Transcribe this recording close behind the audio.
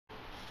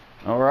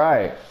All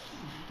right.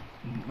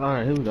 All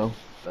right, here we go.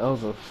 That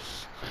was a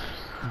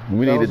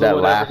We that needed was a that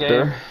whatever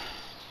laughter. game.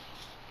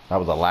 That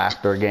was a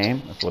laughter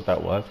game. That's what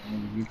that was.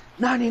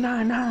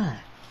 99.9.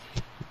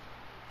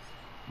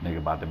 Nigga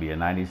about to be a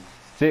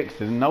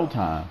 96 in no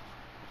time.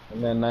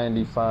 And then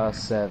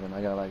 95.7.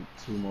 I got like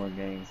 2 more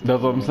games.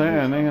 That's what I'm Win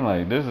saying, this. nigga.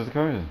 Like, this is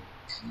crazy.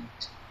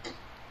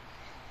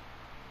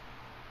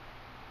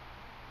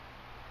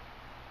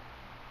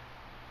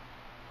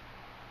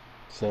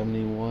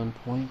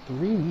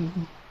 $71.3.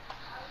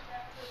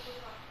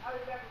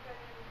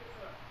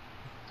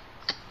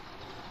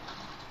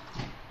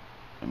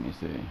 Let me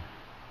see.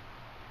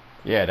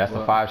 Yeah, that's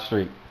Well, a 5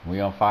 streak. We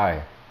on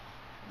fire.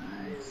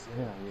 nice.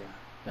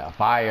 Yeah. The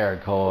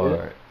fire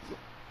cord.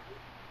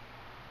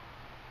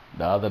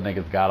 The other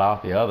niggas got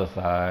off the other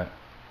side.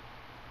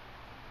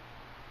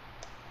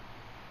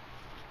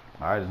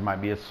 All right, this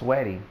might be a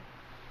sweaty.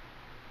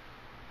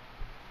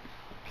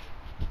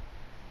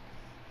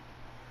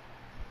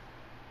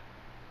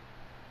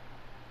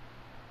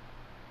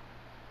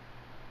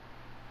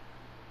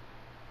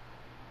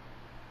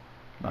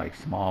 Like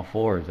small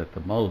fours at the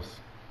most.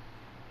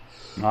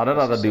 No, that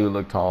other dude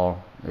looked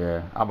tall.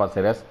 Yeah, I'm about to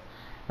say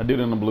that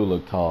dude in the blue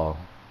looked tall.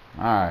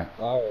 All right.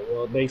 All right.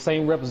 Well, they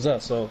same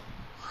represent, so.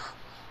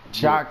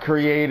 Shot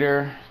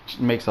creator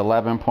makes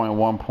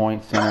 11.1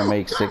 points. Center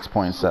makes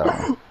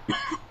 6.7.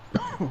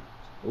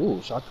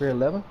 Ooh, shot career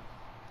 11.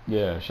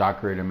 Yeah, shot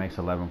creator makes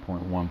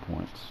 11.1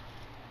 points.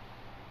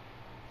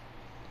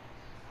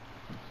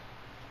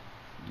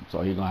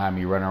 So he's gonna have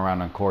me running around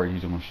the court.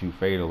 He's gonna shoot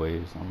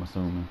fadeaways, I'm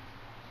assuming.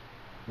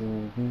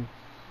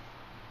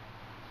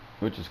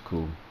 Which is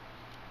cool.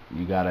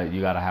 You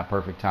gotta have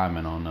perfect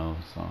timing on those.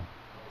 So.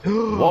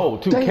 Whoa,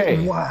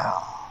 2K.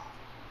 Wow.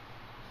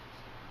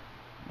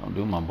 Don't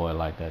do my boy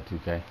like that,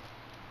 2K.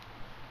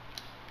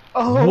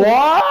 Oh.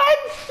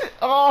 What?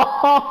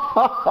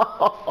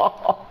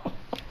 Oh.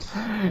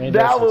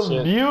 That was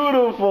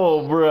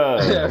beautiful,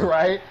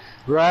 bruh.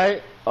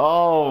 Right.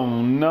 Oh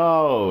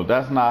no,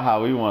 that's not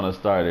how we want to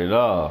start it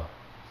off.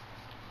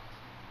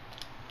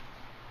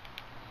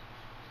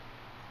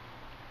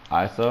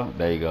 ISO,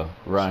 there you go.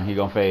 Run, he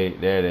gonna fade.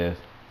 There it is.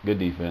 Good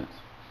defense.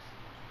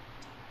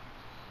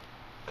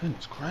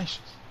 Goodness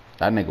gracious.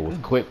 That nigga was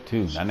quick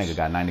too. That nigga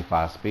got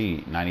 95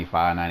 speed,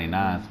 95,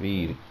 99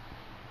 speed.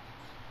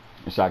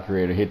 The shot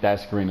creator hit that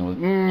screen and was,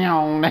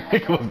 that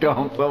nigga was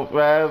going so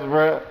fast,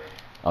 bro.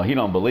 Oh, he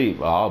don't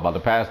believe. Oh, I was about to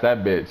pass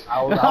that bitch.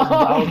 I was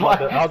like,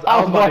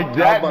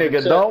 that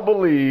nigga don't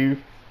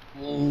believe.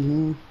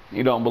 You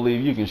don't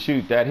believe you can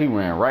shoot that. He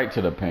ran right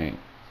to the paint.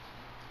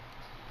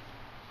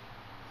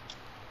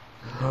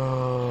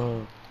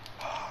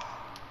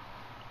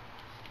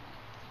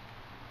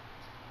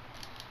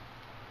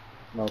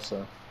 No,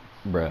 sir.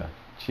 Bruh,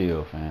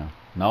 chill, fam.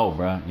 No,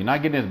 bruh. You're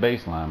not getting his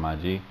baseline, my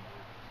G.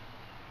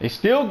 They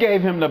still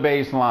gave him the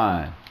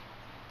baseline.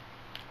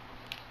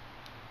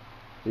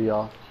 B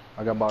off.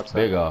 I got box.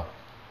 Big off.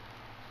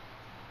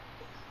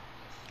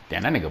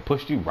 Damn, that nigga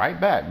pushed you right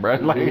back,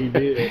 bruh. Like, he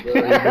did, bro.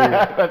 He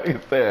did. Like he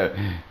said,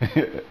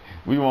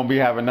 we won't be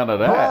having none of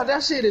that. Bro,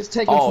 that shit is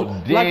taking. Oh,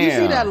 damn. Like, you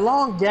see that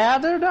long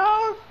gather,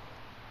 dog?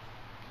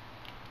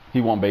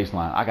 He won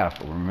baseline. I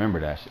gotta remember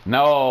that shit.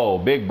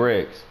 No, big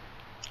bricks.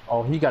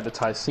 Oh, he got the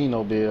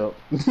Ticino build.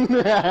 He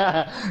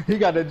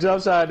got the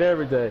jump shot and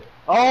everything.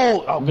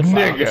 Oh, good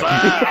nigga.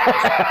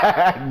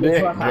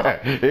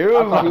 Nigga. It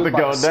was about to go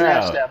down.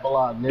 Snatch that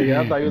block, nigga.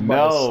 I thought he was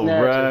about to snatch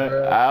it,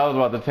 bro. I was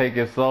about to take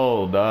his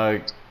soul,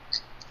 dog.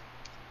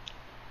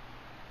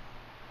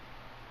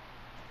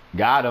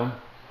 Got him.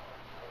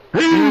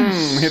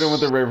 Hit him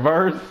with the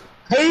reverse.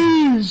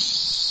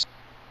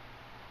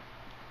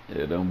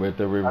 Hit him with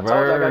the reverse.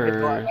 I told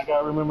you I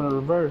gotta remember the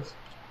reverse.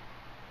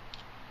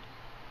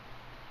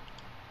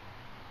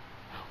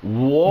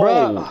 Whoa.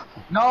 Bruh,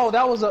 no,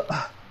 that was a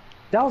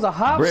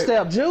hop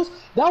step, Juice.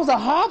 That was a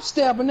hop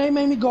step, and they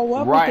made me go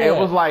up. Right, it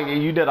was like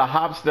you did a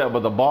hop step,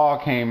 but the ball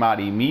came out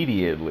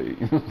immediately.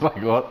 It was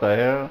like, what the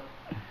hell?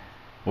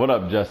 What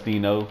up,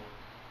 Justino?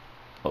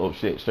 Oh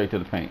shit, straight to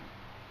the paint.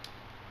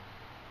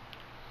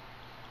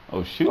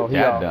 Oh shoot,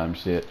 that dumb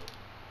shit.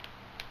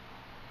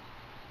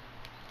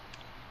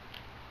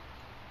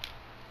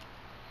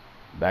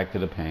 Back to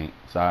the paint.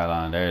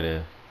 Sideline, there it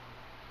is.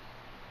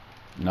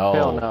 No.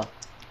 Hell no.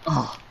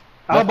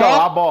 Let's go,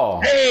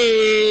 eyeball.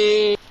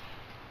 Hey!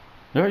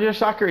 Your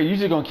shot creator, you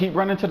just gonna keep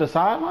running to the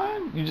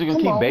sideline? You just gonna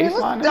keep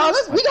baselining?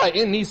 We gotta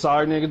end these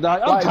sorry niggas,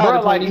 dog. Like, bro,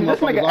 like, this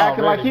nigga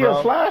acting like he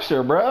a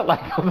slasher, bro.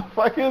 Like, what the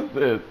fuck is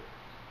this?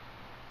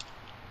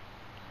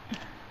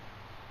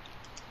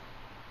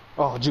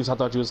 Oh, Juice, I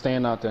thought you was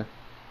staying out there.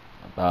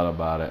 I thought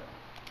about it.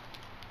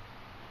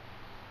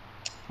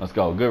 Let's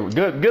go.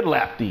 Good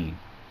lefty.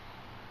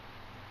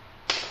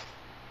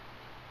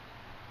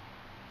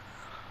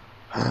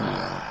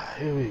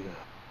 Here we go.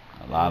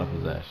 A lot of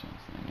possessions,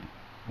 nigga.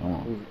 Come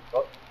on.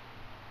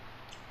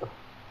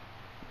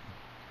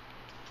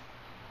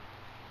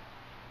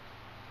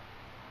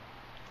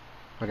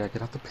 I gotta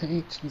get out the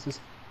paint,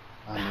 Jesus.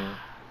 I know.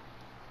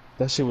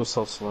 That shit was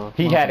so slow.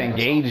 He had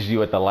engaged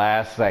you at the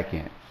last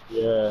second.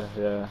 Yeah,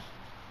 yeah.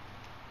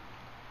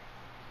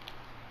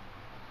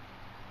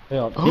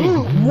 Hell,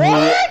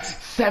 what?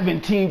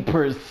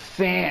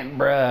 17%,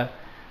 bruh.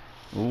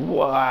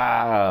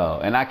 Wow.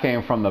 And I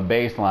came from the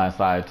baseline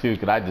side too,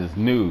 cause I just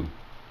knew.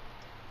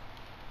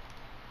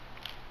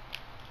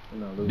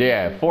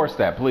 Yeah, force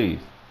that, please.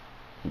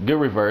 Good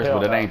reverse,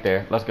 but it ain't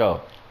there. Let's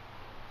go.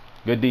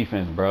 Good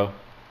defense, bro.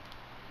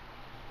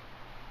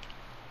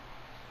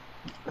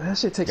 That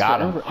shit takes Got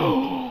forever.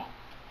 him.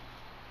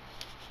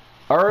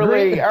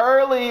 Early.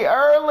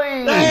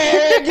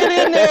 Hey, get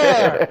in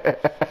there.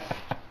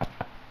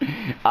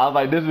 I was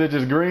like, this bitch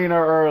is green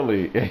or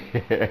early.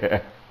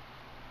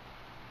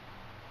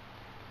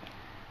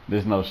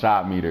 There's no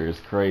shot meter. It's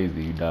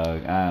crazy,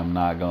 dog. I am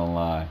not gonna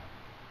lie.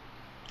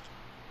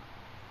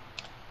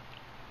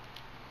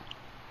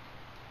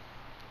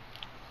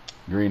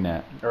 Green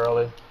that.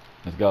 Early.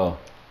 Let's go.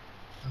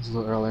 That was a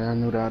little early. I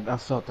knew that. I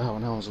felt that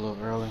one. That was a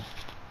little early.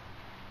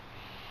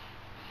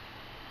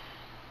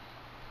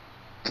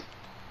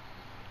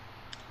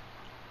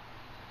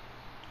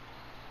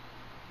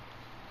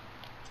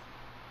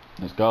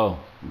 Let's go.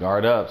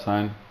 Guard up,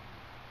 son.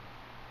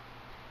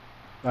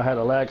 I had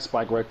a lag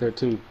spike right there,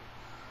 too.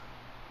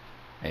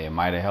 Hey, it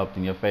might have helped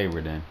in your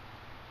favor then.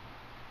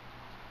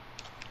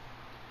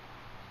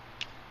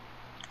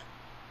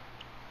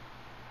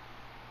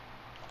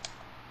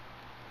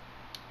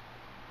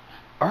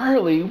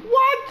 Early?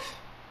 What?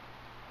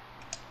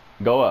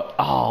 Go up.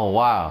 Oh,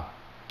 wow.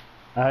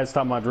 I had to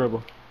stop my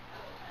dribble.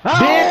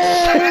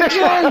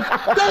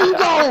 Bitch! There you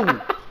go!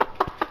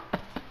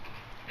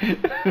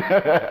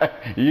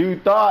 You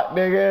thought,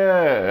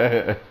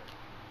 nigga.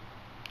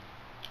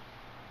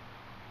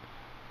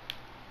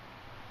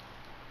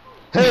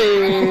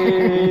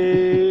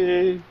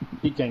 Hey!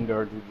 He can't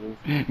guard you,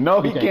 dude.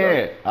 No, he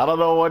can't. I don't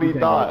know what he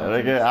thought.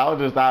 Nigga, I was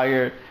just out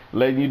here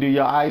letting you do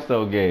your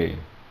ISO game.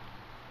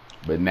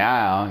 But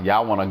now,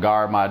 y'all want to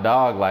guard my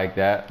dog like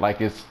that.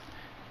 Like it's,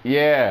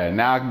 yeah,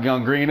 now I'm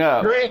going to green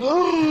up.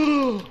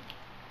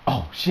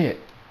 Oh, shit.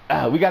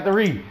 We got the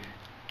read.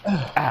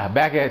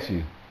 Back at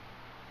you.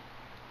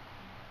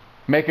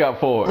 Make up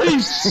for it.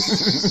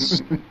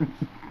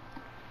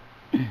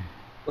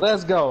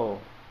 Let's go.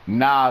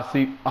 Nah,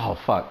 see. Oh,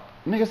 fuck.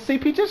 Nigga,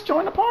 CP just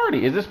joined the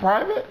party. Is this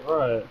private?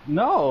 Right.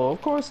 No,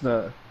 of course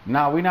not.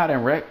 Nah, we not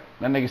in rec.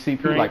 That nigga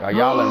CP like, are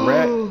y'all in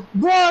rec?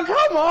 Bro,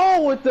 come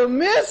on with the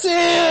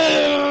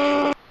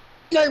missing.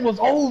 Game was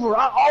over.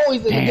 I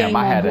always in the game.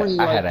 I had an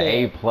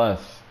A+.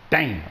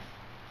 Damn.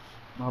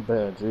 My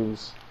bad,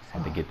 Juice.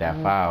 Had to get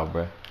that foul,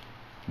 bro.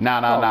 Nah.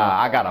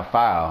 I got a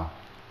foul.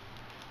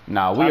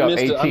 Nah, we up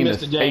 18 to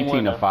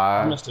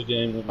 5. I missed the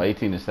game.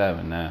 18 to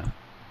 7 now.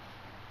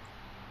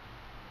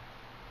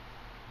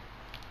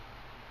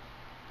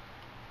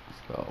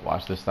 Let's go.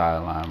 Watch the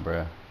sideline,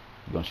 bro.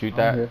 You gonna shoot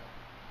that?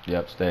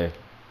 Yep, stay.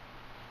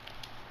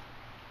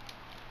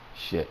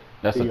 Shit.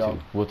 That's a 2.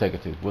 We'll take a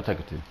 2.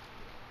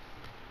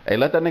 Hey,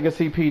 let that nigga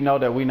CP know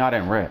that we not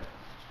in rep.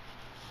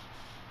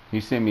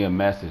 He sent me a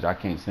message. I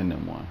can't send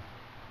him one.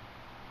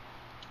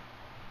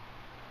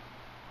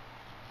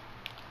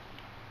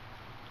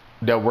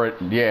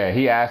 Yeah,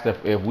 he asked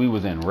if we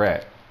was in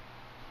rec.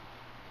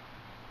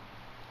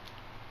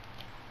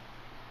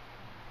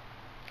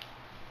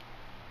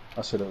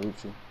 I should have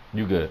looped you.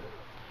 You good.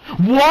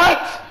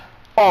 What?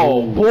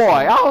 Oh, boy.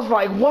 I was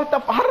like, what the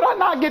how did I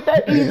not get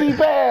that easy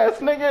pass,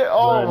 nigga?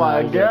 Oh,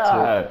 my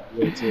God.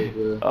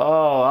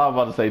 Oh, I was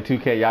about to say,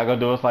 2K, y'all gonna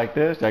do us like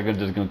this? Y'all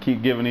just gonna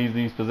keep giving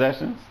these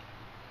possessions?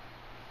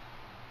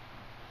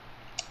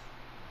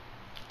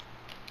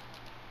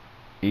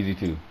 Easy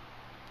 2.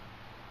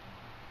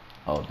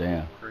 Oh,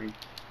 damn.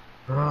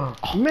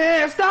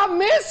 Man, stop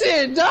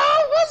missing,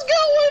 dog. What's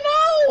going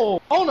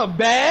on? On a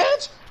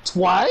badge?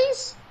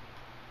 Twice?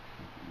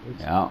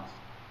 Yeah.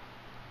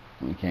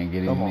 We can't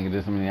get these niggas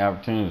this many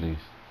opportunities.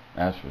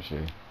 That's for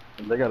sure.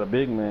 They got a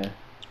big man.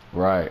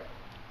 Right.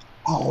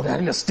 Oh, that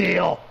ain't a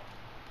steal.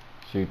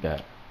 Shoot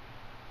that.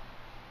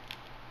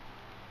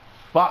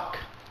 Fuck.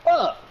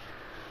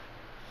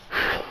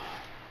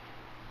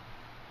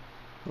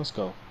 Let's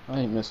go.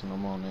 I ain't missing no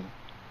more, nigga.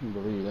 You can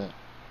believe that.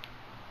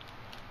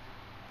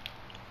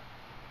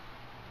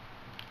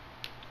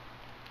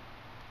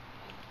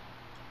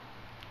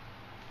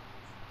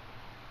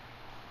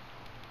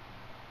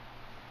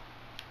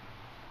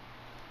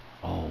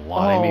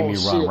 Wow, they made me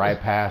run right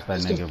past that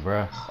nigga,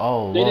 bro.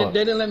 Oh, they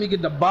didn't let me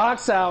get the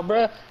box out,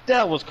 bro.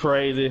 That was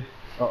crazy.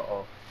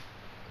 Uh-oh.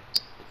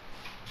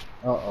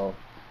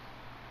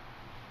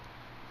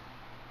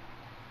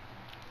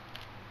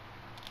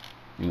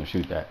 You gonna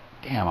shoot that?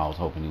 Damn, I was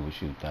hoping he would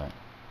shoot that.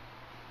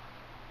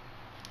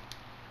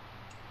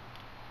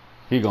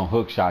 He gonna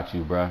hook shot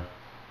you, bro.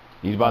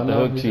 He's about to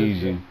hook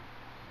cheese you.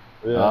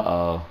 Yeah.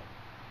 Uh-oh.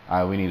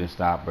 Alright, we need to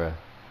stop, bro.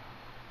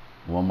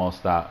 One more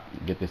stop.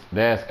 Get this.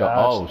 Let's go.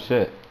 Oh,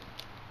 shit.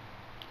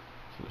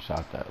 Should have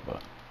shot that,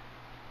 but.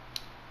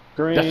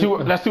 Green. That's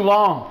too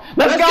long.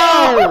 Let's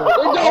go!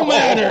 It don't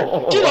matter.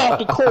 Get off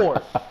the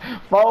court.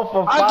 4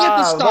 for 5. I get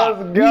the stop.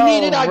 Let's go, you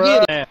need it, I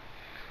get it.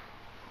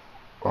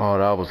 Oh,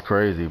 that was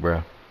crazy,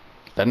 bro.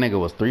 That nigga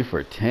was 3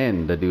 for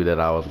 10, the dude that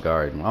I was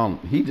guarding.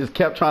 He just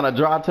kept trying to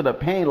draw to the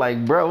paint.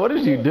 Like, bro, what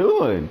is you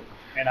doing?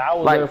 And I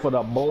was like, there for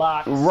the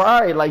blocks.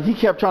 Right, like he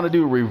kept trying to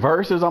do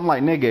reverses. I'm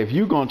like, nigga, if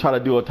you gonna try to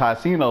do a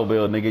Ticino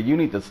build, nigga, you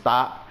need to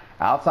stop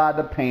outside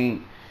the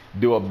paint,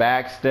 do a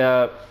back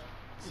step,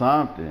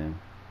 something.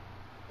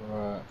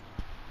 Right.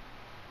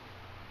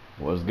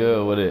 What's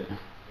good with it?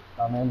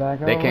 Coming back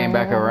they around. Came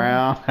back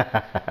around.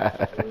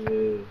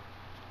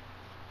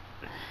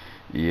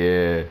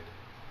 Yeah,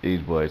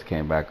 these boys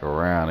came back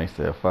around. They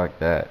said, fuck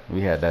that.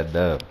 We had that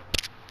dub.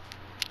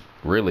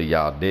 Really,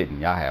 y'all didn't.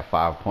 Y'all had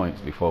 5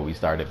 points before we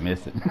started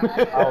missing.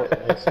 I was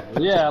missing.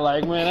 Yeah,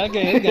 like, man, that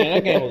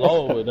game was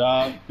over,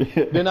 dog.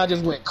 Then I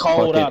just went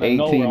cold out of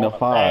nowhere. 18 to 5.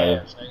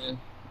 Pass,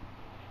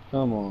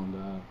 come on,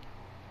 dog.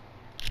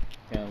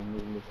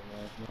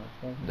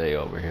 They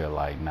over here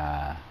like,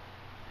 nah.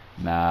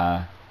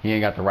 He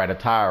ain't got the right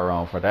attire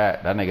on for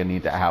that. That nigga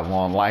need to have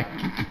on like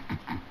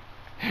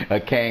a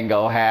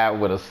Kango hat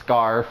with a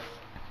scarf.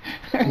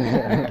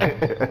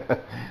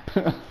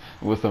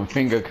 With some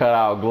finger cut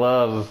out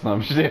gloves or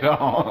some shit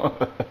on.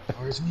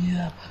 Where's me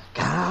up?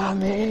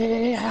 Come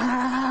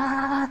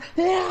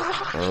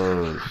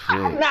Oh shit.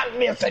 I'm not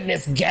missing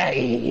this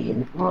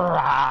game.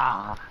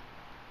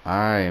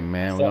 Alright,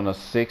 man. We're on a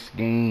 6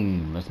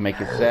 game. Let's make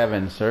it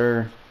 7,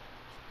 sir.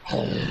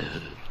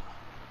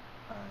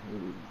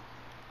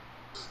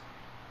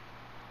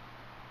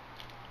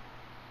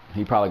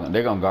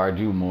 They're gonna guard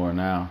you more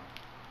now.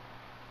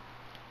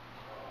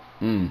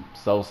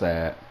 So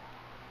sad.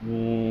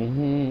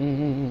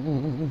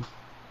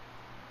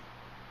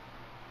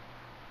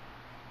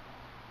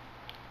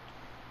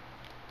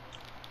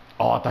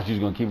 Oh, I thought you was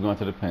gonna keep going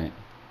to the paint.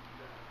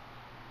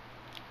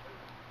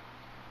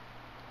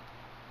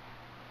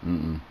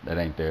 That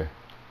ain't there.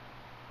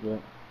 Yeah.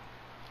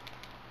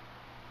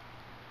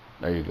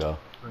 There you go.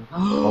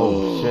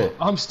 Oh shit.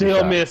 I'm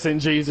still missing,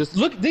 Jesus.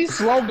 Look, these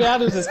slow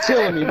gathers is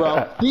killing me,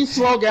 bro. These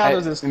slow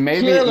gathers is killing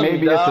me.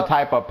 Maybe it's the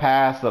type of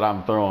pass that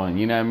I'm throwing,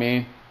 you know what I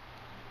mean?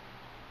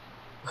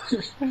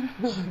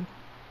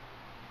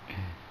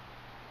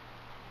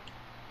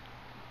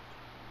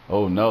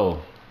 Oh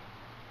no.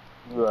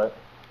 Right.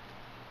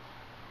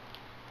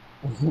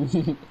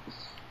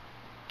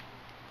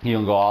 He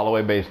gonna go all the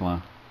way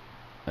baseline.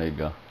 There you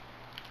go.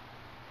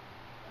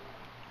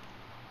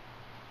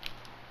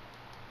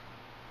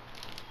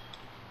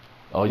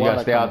 Oh, you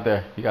gotta stay out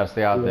there. You gotta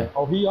stay out there.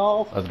 Oh, he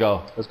off? Let's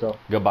go. Let's go.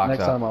 Good box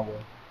Next out. time I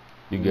will.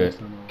 You good.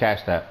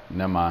 Catch that.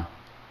 Never mind.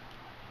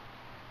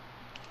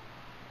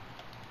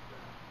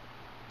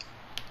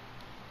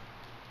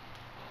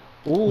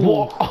 Ooh.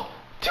 Whoa.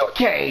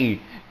 2K.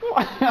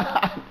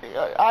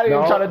 I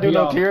didn't try to do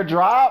no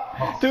teardrop.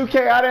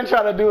 2K, I didn't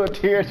try to do a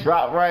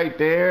teardrop right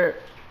there.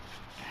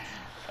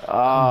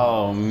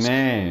 Oh,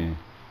 man.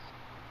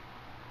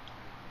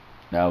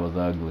 That was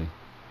ugly.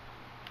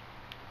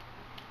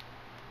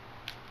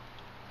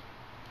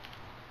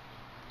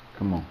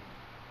 Come on.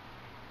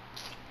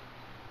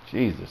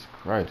 Jesus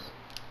Christ.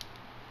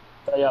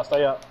 Stay out,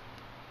 stay out.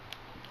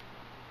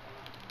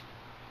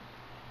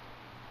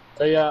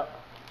 Stay out.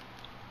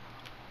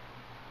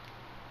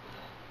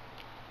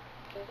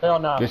 Hell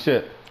no. Good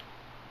shit.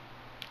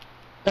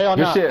 Hell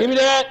no. Give me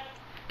that.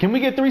 Can we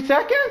get 3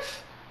 seconds?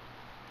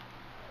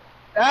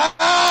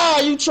 Ah,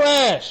 you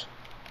trash.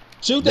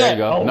 Shoot that. There you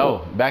go. Oh.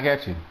 No, back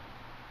at you.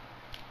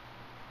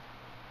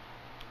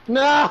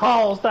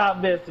 No, stop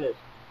missing.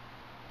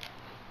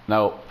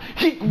 No.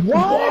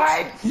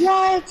 What?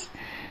 What?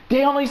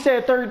 They only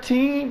said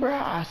 13, bro.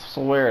 I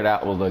swear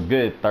that was a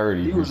good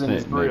 30%. He was in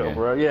his grill,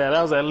 bro. Yeah,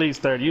 that was at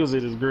least 30. He was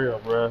in his grill,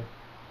 bro.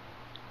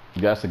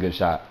 That's a good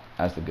shot.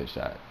 That's a good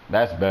shot.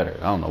 That's better.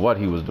 I don't know what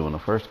he was doing the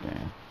first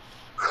game.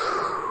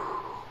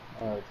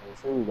 Alright,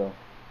 so here we go.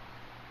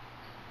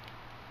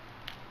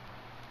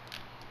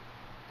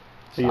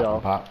 See Stop y'all.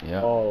 and pop.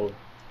 Yeah. Oh.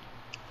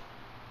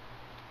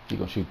 He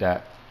gonna shoot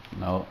that.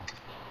 No.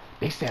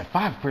 They said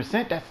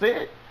 5%. That's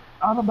it.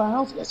 Out of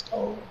bounds. Let's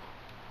go.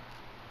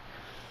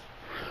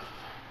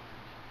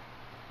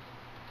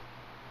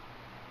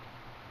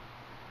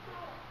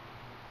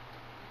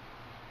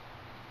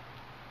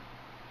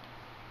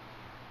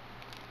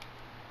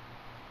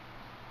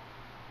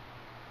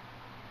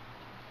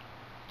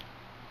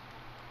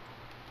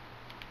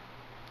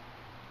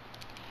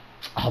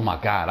 Oh my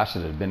God, I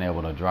should have been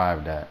able to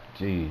drive that.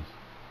 Jeez.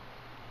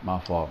 My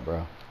fault,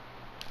 bro.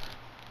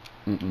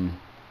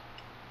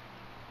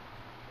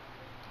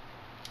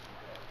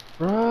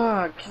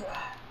 Rock.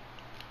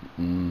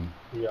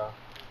 Yeah.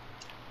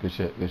 Good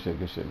shit, good shit,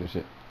 good shit, good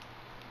shit.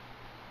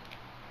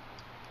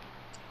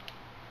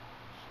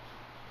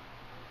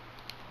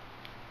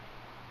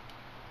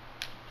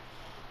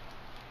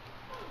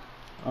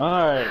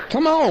 Alright.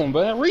 Come on,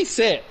 man.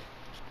 Reset.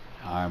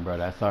 Alright, bro.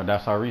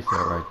 That's our reset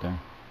right there.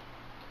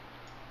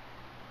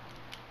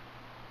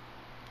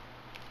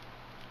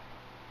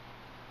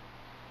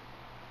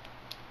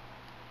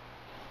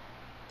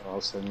 I'll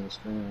send you the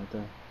screen right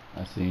there.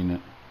 I seen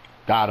it.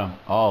 Got him.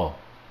 Oh.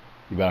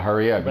 You better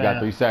hurry up. You got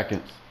 3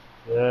 seconds.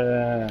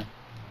 Yeah.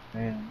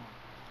 Man.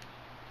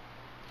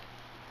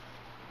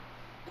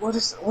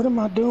 What am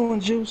I doing,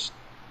 Juice?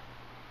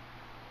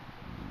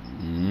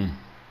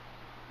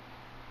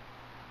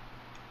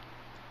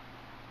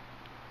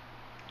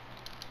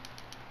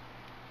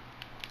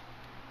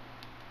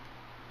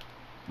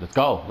 Let's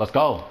go. Let's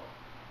go.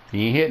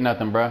 He ain't hit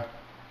nothing, bruh.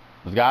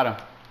 Let's got him.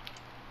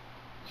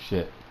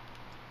 Shit.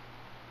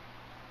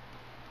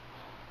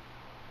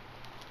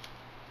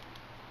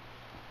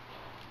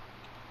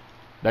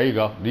 There you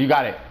go. You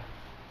got it.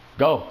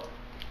 Go.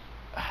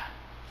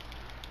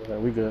 Yeah,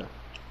 we good.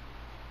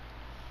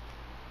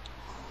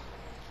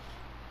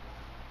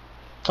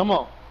 Come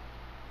on.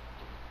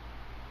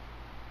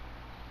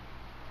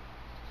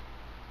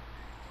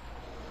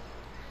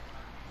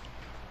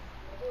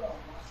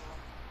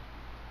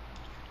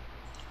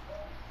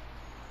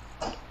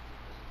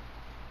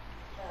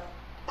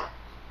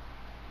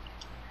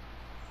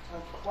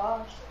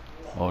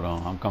 Hold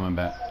on. I'm coming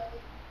back.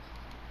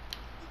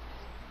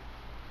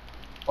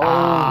 Oh.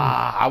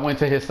 Ah, I went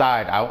to his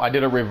side. I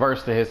did a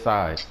reverse to his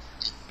side.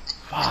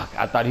 Fuck.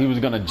 I thought he was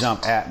going to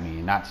jump at me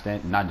and not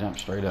jump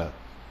straight up.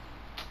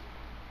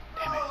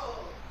 Damn it.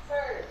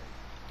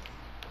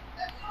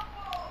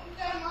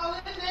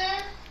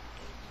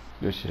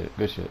 Good shit.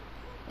 Good shit.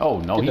 Oh,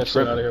 no, Get he that shit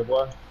tripping. out of here,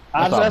 boy.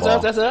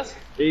 That's That's.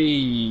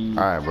 Hey. All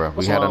right, bro.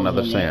 We had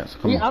another chance.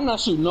 Come on. I'm not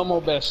shooting no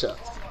more bad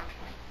shots.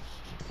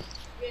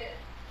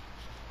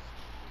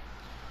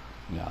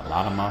 We got a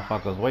lot of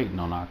motherfuckers waiting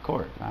on our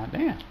court. God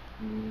damn.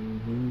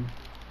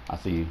 I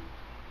see you.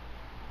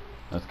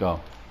 Let's go.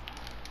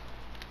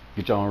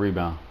 Get your own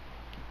rebound.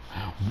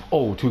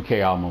 Oh,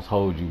 2K almost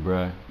hold you,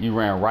 bruh. You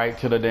ran right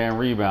to the damn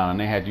rebound and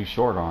they had you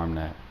short arm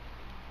that.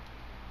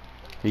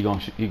 He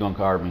gonna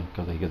card me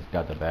because he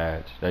got the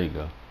badge. There you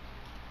go.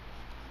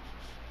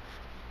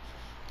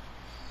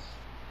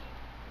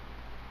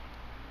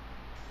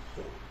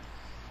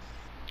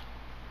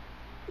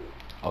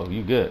 Oh,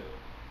 you good.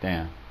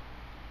 Damn.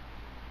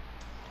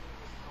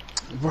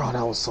 Bro,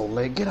 that was so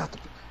late. Get out the...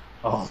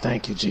 Oh,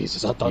 thank you,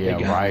 Jesus. I thought they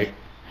got right.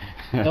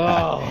 me.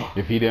 Oh.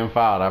 If he didn't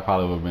foul, that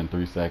probably would have been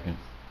 3 seconds.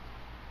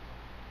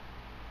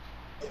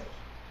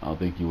 I don't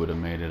think you would have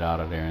made it out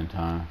of there in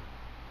time.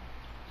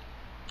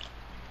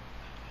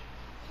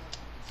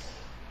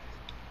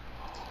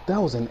 That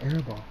was an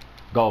air ball.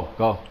 Go,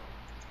 go.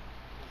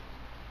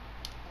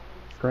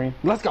 Green.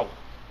 Let's go.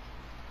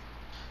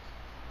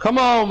 Come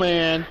on,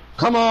 man.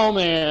 Come on,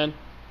 man.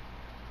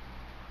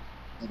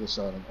 I just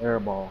shot an air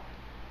ball.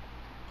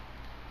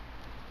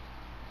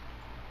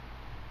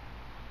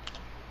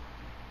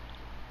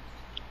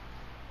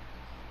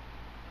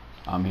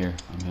 I'm here.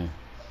 I'm here.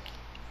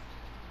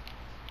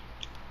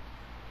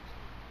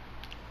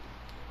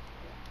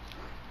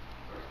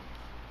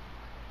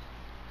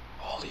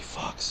 Holy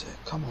fuck, sick.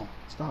 Come on.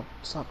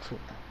 Stop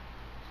tripping.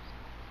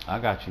 I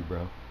got you,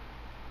 bro.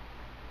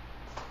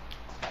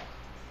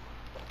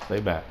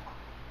 Stay back.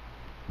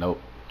 Nope.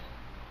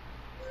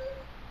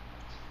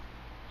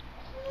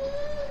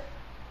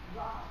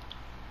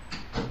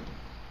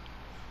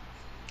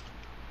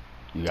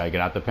 You gotta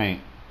get out the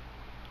paint.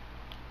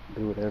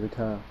 Do it every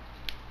time.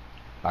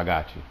 I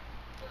got you.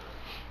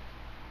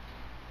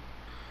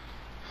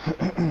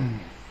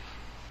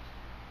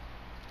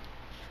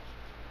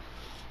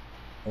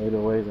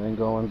 808s ain't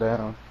going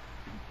down.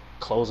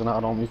 Closing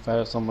out on me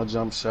fast on my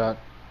jump shot.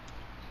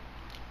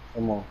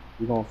 Come on,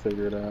 you gonna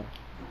figure it out.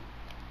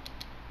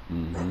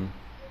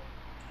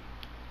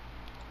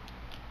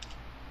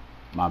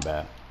 My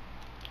bad.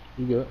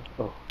 You good?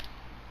 Oh.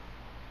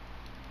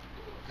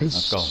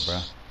 Let's go, bro.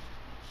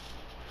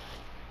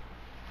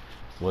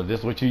 Well, this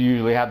is what you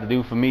usually have to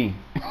do for me.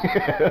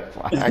 I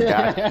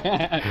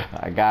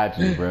got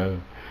you, bro.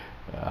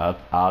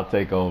 I'll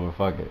take over.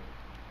 Fuck it.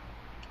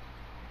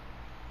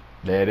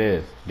 There it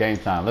is. Game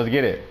time. Let's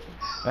get it.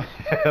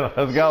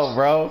 Let's go,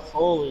 bro.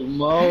 Holy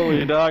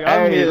moly, dog.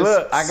 Hey,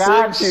 look, I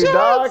got you,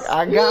 dog.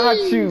 I got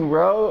you,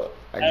 bro.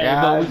 I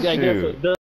got you.